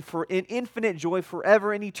and for in infinite joy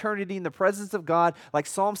forever in eternity in the presence of God. Like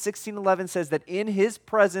Psalm 16:11 says, that in his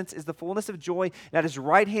presence is the fullness of joy, and at his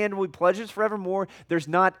right hand will be pleasures forevermore. There's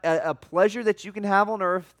not a pleasure that you can have on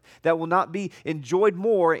earth that will not be enjoyed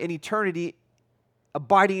more in eternity,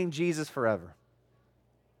 abiding in Jesus forever.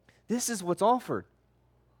 This is what's offered.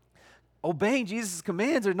 Obeying Jesus'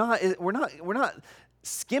 commands we're not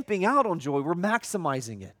skimping out on joy, we're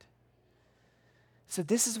maximizing it. So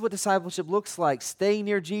this is what discipleship looks like: staying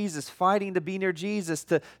near Jesus, fighting to be near Jesus,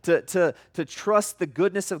 to trust the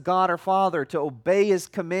goodness of God our Father, to obey his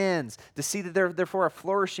commands, to see that they're therefore are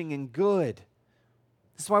flourishing and good.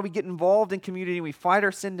 This is why we get involved in community, we fight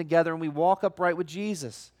our sin together, and we walk upright with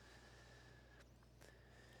Jesus.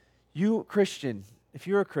 You, Christian, if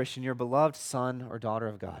you're a Christian, you're a beloved son or daughter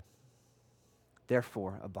of God.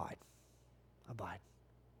 Therefore, abide. Abide.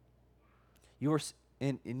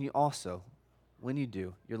 And you also, when you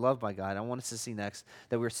do, you're loved by God. I want us to see next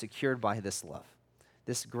that we're secured by this love.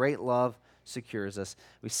 This great love secures us.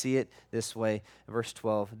 We see it this way in verse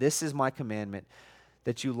 12. This is my commandment,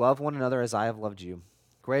 that you love one another as I have loved you.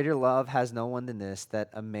 Greater love has no one than this,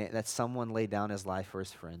 that someone lay down his life for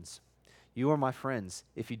his friends. You are my friends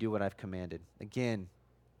if you do what I've commanded. Again,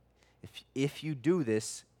 if you do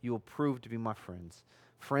this, you will prove to be my friends.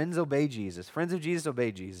 Friends, obey Jesus. Friends of Jesus,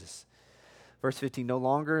 obey Jesus. Verse 15, no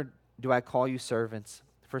longer do I call you servants.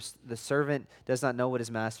 For the servant does not know what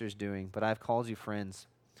his master is doing, but I have called you friends.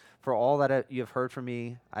 For all that you have heard from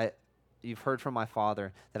me, you've heard from my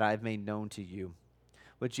Father, that I have made known to you.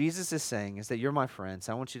 What Jesus is saying is that you're my friends.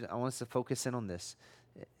 I want us to focus in on this.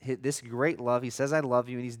 This great love, he says, I love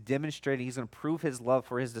you, and he's demonstrating, he's going to prove his love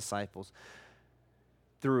for his disciples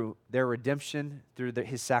through their redemption, through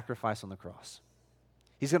his sacrifice on the cross.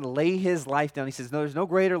 He's going to lay his life down. He says, no, there's no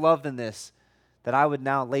greater love than this, that I would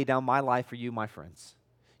now lay down my life for you, my friends.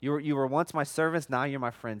 You were once my servants, now you're my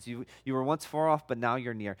friends. You were once far off, but now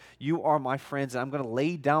you're near. You are my friends, and I'm going to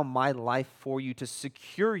lay down my life for you to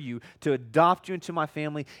secure you, to adopt you into my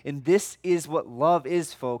family. And this is what love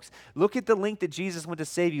is, folks. Look at the link that Jesus went to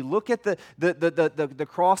save you. Look at the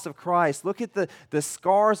cross of Christ. Look at the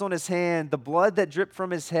scars on his hand, the blood that dripped from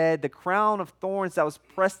his head, the crown of thorns that was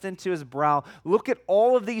pressed into his brow. Look at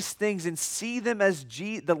all of these things and see them as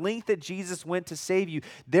the link that Jesus went to save you.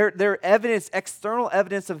 They're evidence, external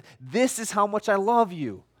evidence of this is how much I love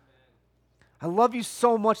you. I love you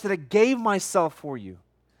so much that I gave myself for you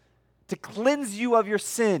to cleanse you of your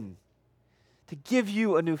sin, to give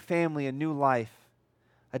you a new family, a new life,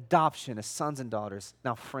 adoption as sons and daughters,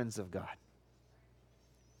 now friends of God.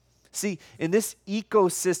 See, in this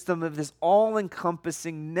ecosystem of this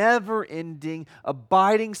all-encompassing, never-ending,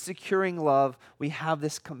 abiding, securing love, we have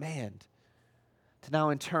this command to now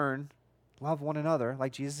in turn love one another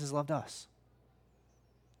like Jesus has loved us.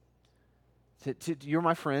 You're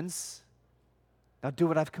my friends. Now do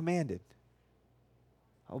what I've commanded.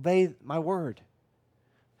 Obey my word.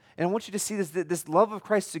 And I want you to see this love of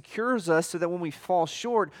Christ secures us so that when we fall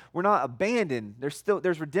short, we're not abandoned.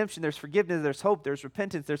 There's redemption, there's forgiveness, there's hope, there's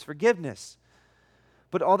repentance, there's forgiveness.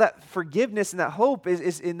 But all that forgiveness and that hope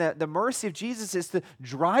is in the mercy of Jesus is to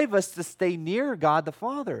drive us to stay near God the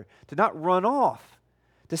Father, to not run off,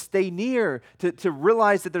 to stay near, to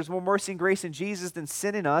realize that there's more mercy and grace in Jesus than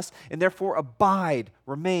sin in us, and therefore abide,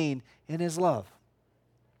 remain in his love.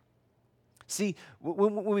 See,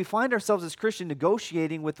 when we find ourselves as Christians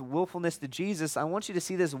negotiating with willfulness to Jesus, I want you to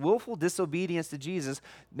see this: willful disobedience to Jesus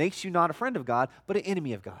makes you not a friend of God, but an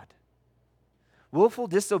enemy of God. Willful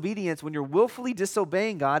disobedience, when you're willfully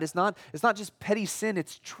disobeying God, it's not just petty sin,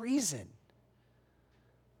 it's treason.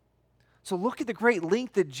 So look at the great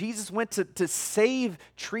length that Jesus went to save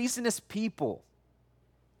treasonous people,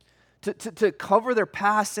 to cover their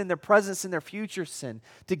past sin, their present sin, their future sin,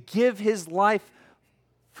 to give his life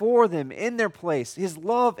for them in their place. His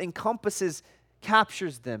love encompasses,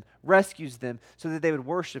 captures them, rescues them so that they would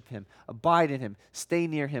worship him, abide in him, stay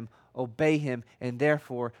near him, obey him, and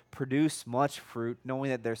therefore produce much fruit,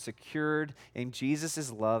 knowing that they're secured in Jesus'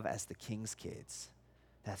 love as the King's kids.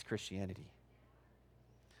 That's Christianity.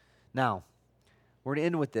 Now, we're going to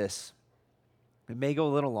end with this. It may go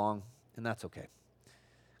a little long, and that's okay.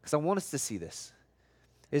 Because I want us to see this.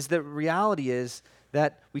 The reality is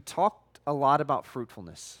that we talked a lot about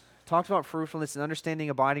fruitfulness. Talked about fruitfulness and understanding,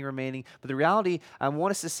 abiding, remaining. But the reality I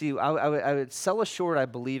want us to see, I would sell us short, I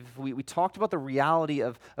believe. We talked about the reality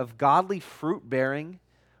of godly fruit bearing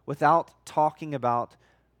without talking about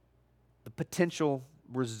the potential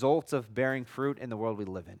results of bearing fruit in the world we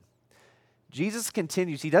live in. Jesus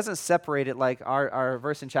continues. He doesn't separate it like our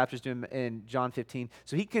verse and chapters do in John 15.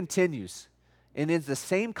 So he continues. And in the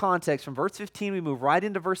same context, from verse 15, we move right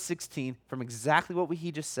into verse 16 from exactly what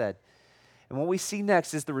he just said. And what we see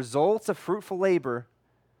next is the results of fruitful labor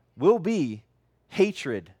will be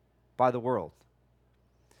hatred by the world.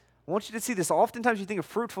 I want you to see this. Oftentimes you think of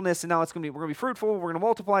fruitfulness, and now we're going to be fruitful, we're going to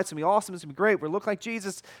multiply, it's going to be awesome, it's going to be great, we're going to look like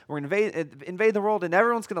Jesus, we're going to invade the world, and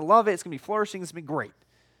everyone's going to love it, it's going to be flourishing, it's going to be great.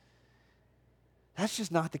 That's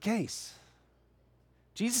just not the case.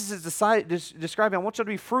 Jesus is describing, I want you to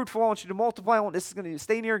be fruitful, I want you to multiply, this is going to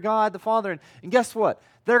stay near God the Father, and guess what?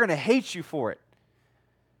 They're going to hate you for it.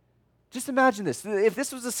 Just imagine this. If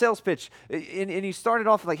this was a sales pitch, and you started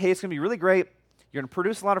off like, hey, it's going to be really great, you're going to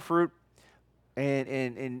produce a lot of fruit,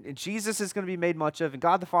 and Jesus is going to be made much of, and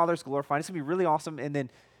God the Father is glorified, it's going to be really awesome, and then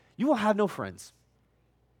you will have no friends.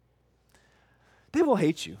 They will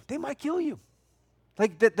hate you. They might kill you.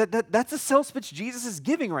 Like that's a sales pitch Jesus is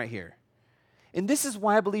giving right here. And this is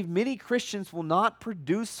why I believe many Christians will not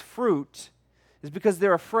produce fruit, is because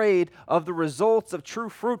they're afraid of the results of true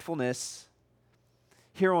fruitfulness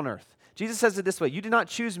here on earth. Jesus says it this way, you did not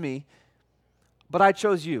choose me, but I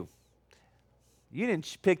chose you. You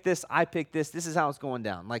didn't pick this, I picked this. This is how it's going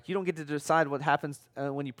down. Like, you don't get to decide what happens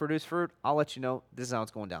when you produce fruit. I'll let you know this is how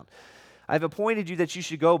it's going down. I've appointed you that you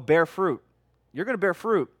should go bear fruit. You're going to bear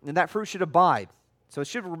fruit, and that fruit should abide. So it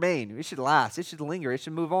should remain. It should last. It should linger. It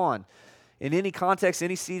should move on in any context,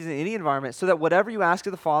 any season, any environment, so that whatever you ask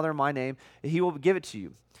of the Father in my name, he will give it to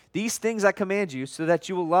you. These things I command you so that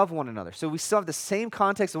you will love one another. So we still have the same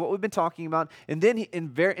context of what we've been talking about. And then in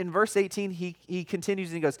verse 18, he continues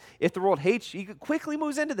and he goes, if the world hates you, he quickly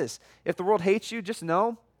moves into this. If the world hates you, just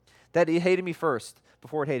know that it hated me first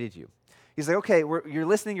before it hated you. He's like, okay, you're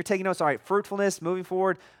listening, you're taking notes. All right, fruitfulness, moving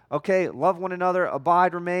forward. Okay, love one another,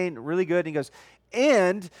 abide, remain, really good. And he goes,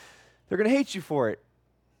 and they're going to hate you for it.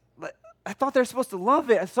 I thought they're supposed to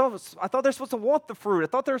love it. I thought they're supposed to want the fruit. I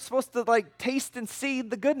thought they were supposed to like taste and see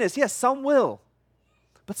the goodness. Yes, some will.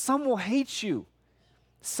 But some will hate you.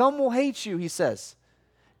 Some will hate you, he says.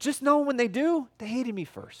 Just know when they do, they hated me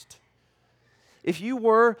first. If you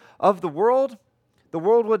were of the world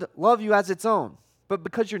would love you as its own. But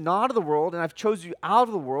because you're not of the world, and I've chosen you out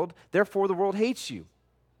of the world, therefore the world hates you.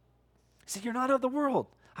 He said, you're not of the world.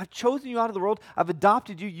 I've chosen you out of the world. I've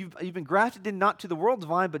adopted you. You've been grafted in not to the world's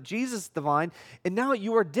vine, but Jesus' divine. And now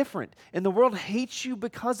you are different. And the world hates you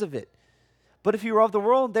because of it. But if you were of the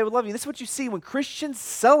world, they would love you. This is what you see when Christians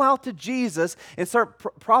sell out to Jesus and start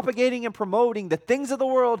propagating and promoting the things of the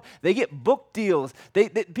world. They get book deals.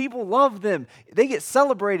 People love them. They get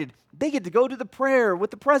celebrated. They get to go to the prayer with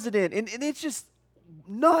the president. And it's just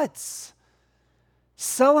nuts.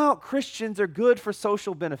 Sell-out Christians are good for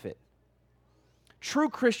social benefit. True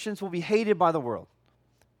Christians will be hated by the world,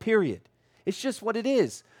 period. It's just what it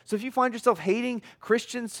is. So if you find yourself hating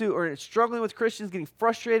Christians who are struggling with Christians, getting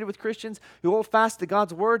frustrated with Christians who hold fast to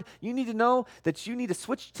God's word, you need to know that you need to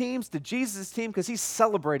switch teams to Jesus' team because he's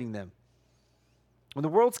celebrating them. When the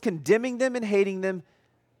world's condemning them and hating them,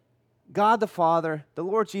 God the Father, the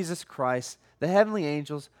Lord Jesus Christ, the heavenly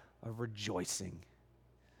angels are rejoicing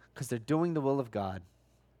because they're doing the will of God.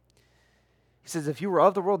 He says, if you were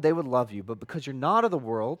of the world, they would love you. But because you're not of the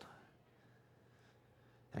world,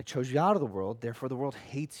 I chose you out of the world, therefore the world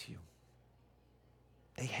hates you.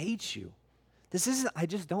 They hate you. This isn't, I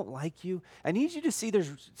just don't like you. I need you to see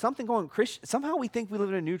there's something going on. Somehow we think we live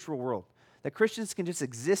in a neutral world, that Christians can just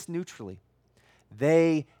exist neutrally.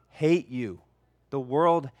 They hate you. The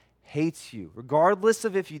world hates you. Regardless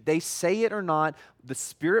of if they say it or not, the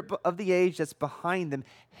spirit of the age that's behind them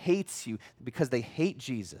hates you because they hate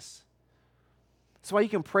Jesus. That's why you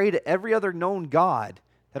can pray to every other known god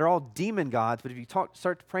that are all demon gods, but if you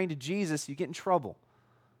start praying to Jesus, you get in trouble.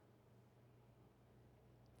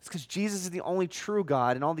 It's because Jesus is the only true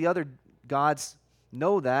God, and all the other gods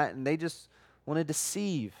know that, and they just want to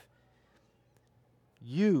deceive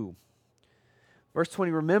you. Verse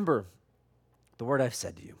 20, remember the word I've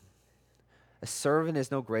said to you. A servant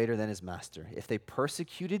is no greater than his master. If they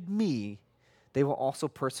persecuted me, they will also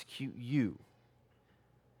persecute you.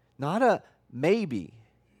 Not a maybe.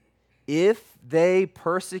 If they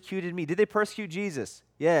persecuted me. Did they persecute Jesus?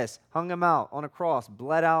 Yes. Hung him out on a cross,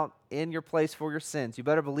 bled out in your place for your sins. You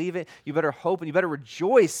better believe it. You better hope, and you better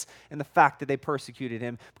rejoice in the fact that they persecuted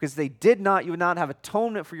him, because if they did not, you would not have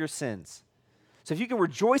atonement for your sins. So if you can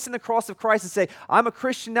rejoice in the cross of Christ and say, I'm a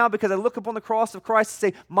Christian now because I look upon the cross of Christ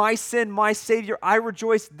and say, my sin, my Savior, I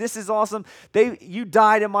rejoice. This is awesome. You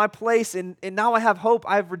died in my place, and now I have hope.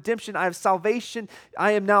 I have redemption. I have salvation.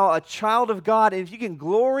 I am now a child of God. And if you can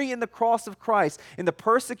glory in the cross of Christ, in the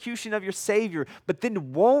persecution of your Savior, but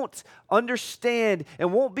then won't understand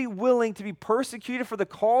and won't be willing to be persecuted for the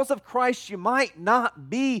cause of Christ, you might not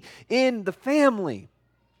be in the family.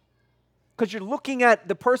 Because you're looking at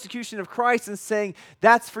the persecution of Christ and saying,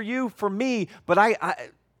 that's for you, for me, but I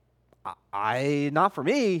not for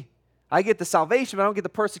me. I get the salvation, but I don't get the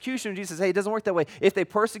persecution. And Jesus says, hey, it doesn't work that way. If they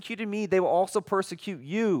persecuted me, they will also persecute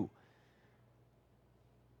you.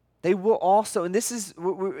 They will also, and this is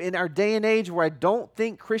in our day and age where I don't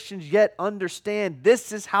think Christians yet understand,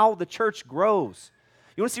 this is how the church grows.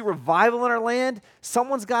 You want to see revival in our land?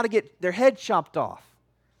 Someone's got to get their head chopped off.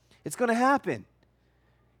 It's going to happen.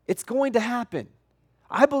 It's going to happen.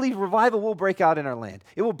 I believe revival will break out in our land.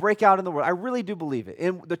 It will break out in the world. I really do believe it.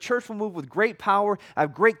 And the church will move with great power. I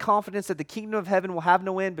have great confidence that the kingdom of heaven will have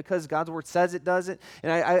no end because God's word says it doesn't.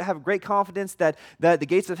 And I have great confidence that the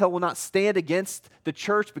gates of hell will not stand against the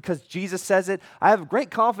church because Jesus says it. I have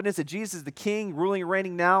great confidence that Jesus is the king, ruling and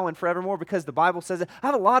reigning now and forevermore because the Bible says it. I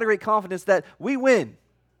have a lot of great confidence that we win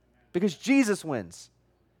because Jesus wins.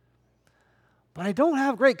 But I don't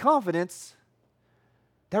have great confidence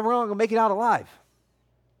that we're all going to make it out alive.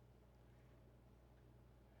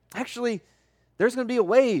 Actually, there's going to be a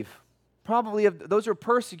wave, probably, of those who are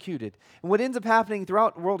persecuted. And what ends up happening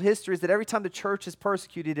throughout world history is that every time the church is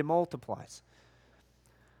persecuted, it multiplies.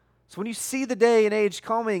 So when you see the day and age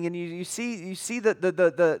coming, and you see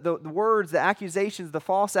the words, the accusations, the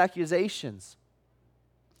false accusations,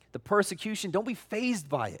 the persecution, don't be fazed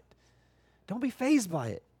by it. Don't be fazed by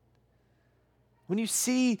it. When you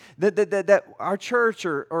see that our church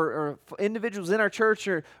or individuals in our church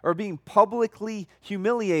are being publicly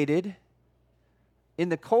humiliated in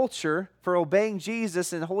the culture for obeying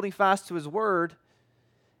Jesus and holding fast to his word,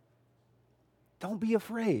 don't be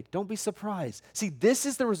afraid. Don't be surprised. See, this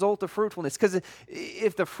is the result of fruitfulness. Because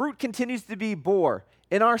if the fruit continues to be bore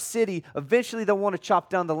in our city, eventually they'll want to chop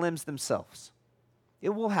down the limbs themselves. It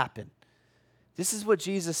will happen. This is what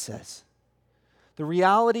Jesus says. The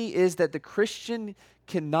reality is that the Christian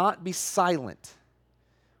cannot be silent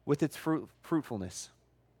with its fruitfulness.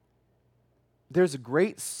 There's a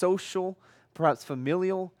great social, perhaps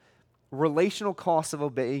familial, relational cost of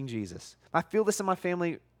obeying Jesus. I feel this in my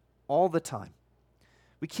family all the time.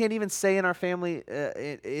 We can't even say in our family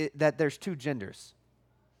that there's two genders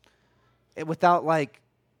without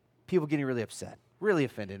people getting really upset, really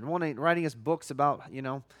offended, and writing us books about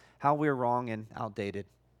how we're wrong and outdated.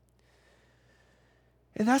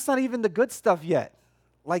 And that's not even the good stuff yet.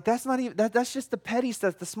 That's just the petty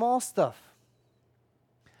stuff, the small stuff.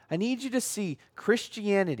 I need you to see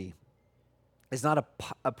Christianity is not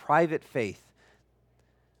a private faith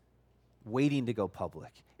waiting to go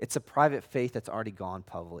public. It's a private faith that's already gone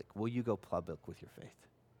public. Will you go public with your faith?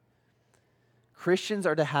 Christians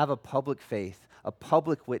are to have a public faith, a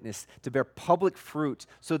public witness, to bear public fruit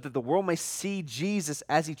so that the world may see Jesus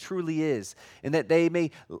as he truly is, and that they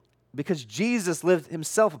may, because Jesus lived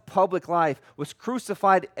himself a public life, was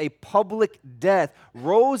crucified a public death,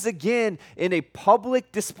 rose again in a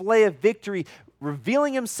public display of victory,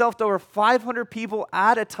 revealing himself to over 500 people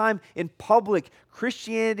at a time in public.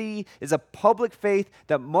 Christianity is a public faith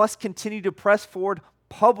that must continue to press forward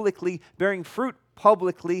publicly, bearing fruit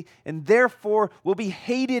publicly, and therefore will be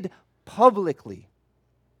hated publicly.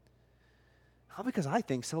 Not because I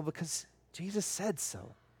think so, because Jesus said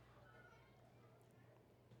so.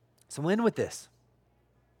 So we'll end with this.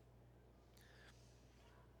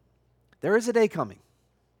 There is a day coming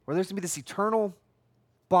where there's going to be this eternal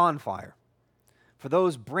bonfire for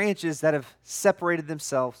those branches that have separated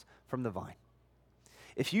themselves from the vine.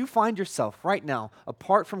 If you find yourself right now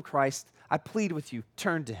apart from Christ, I plead with you,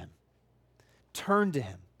 turn to him. Turn to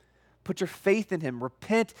him. Put your faith in him.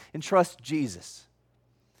 Repent and trust Jesus.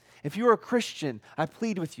 If you are a Christian, I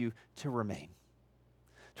plead with you to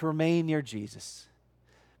remain near Jesus.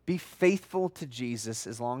 Be faithful to Jesus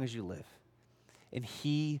as long as you live, and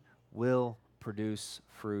he will produce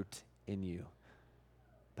fruit in you.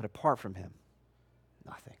 But apart from him,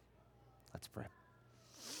 nothing. Let's pray.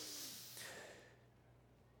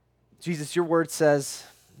 Jesus, your word says,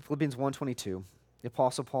 Philippians 1:22, the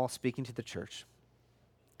Apostle Paul speaking to the church,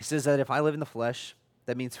 he says that if I live in the flesh,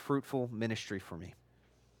 that means fruitful ministry for me.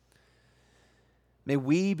 May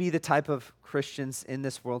we be the type of Christians in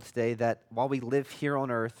this world today that while we live here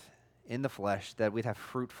on earth in the flesh, that we'd have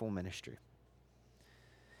fruitful ministry.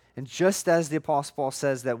 And just as the Apostle Paul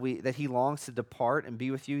says that he longs to depart and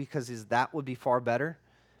be with you because that would be far better,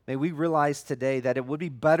 may we realize today that it would be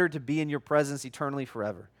better to be in your presence eternally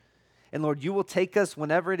forever. And Lord, you will take us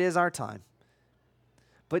whenever it is our time.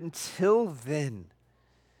 But until then,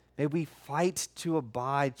 may we fight to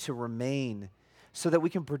abide, to remain, so that we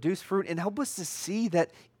can produce fruit, and help us to see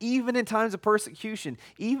that even in times of persecution,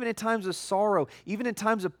 even in times of sorrow, even in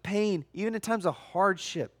times of pain, even in times of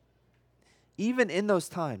hardship, even in those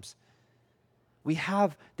times, we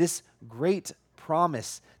have this great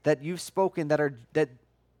promise that you've spoken, that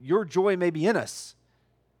your joy may be in us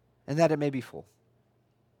and that it may be full.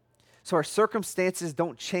 So our circumstances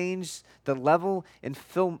don't change the level and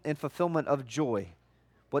fulfillment of joy.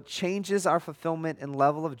 What changes our fulfillment and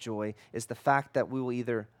level of joy is the fact that we will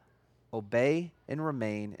either obey and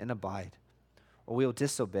remain and abide, or we will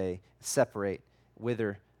disobey, separate,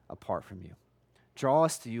 wither apart from you. Draw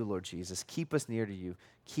us to you, Lord Jesus. Keep us near to you.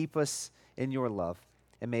 Keep us in your love,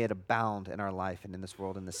 and may it abound in our life and in this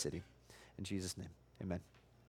world and this city. In Jesus' name, amen.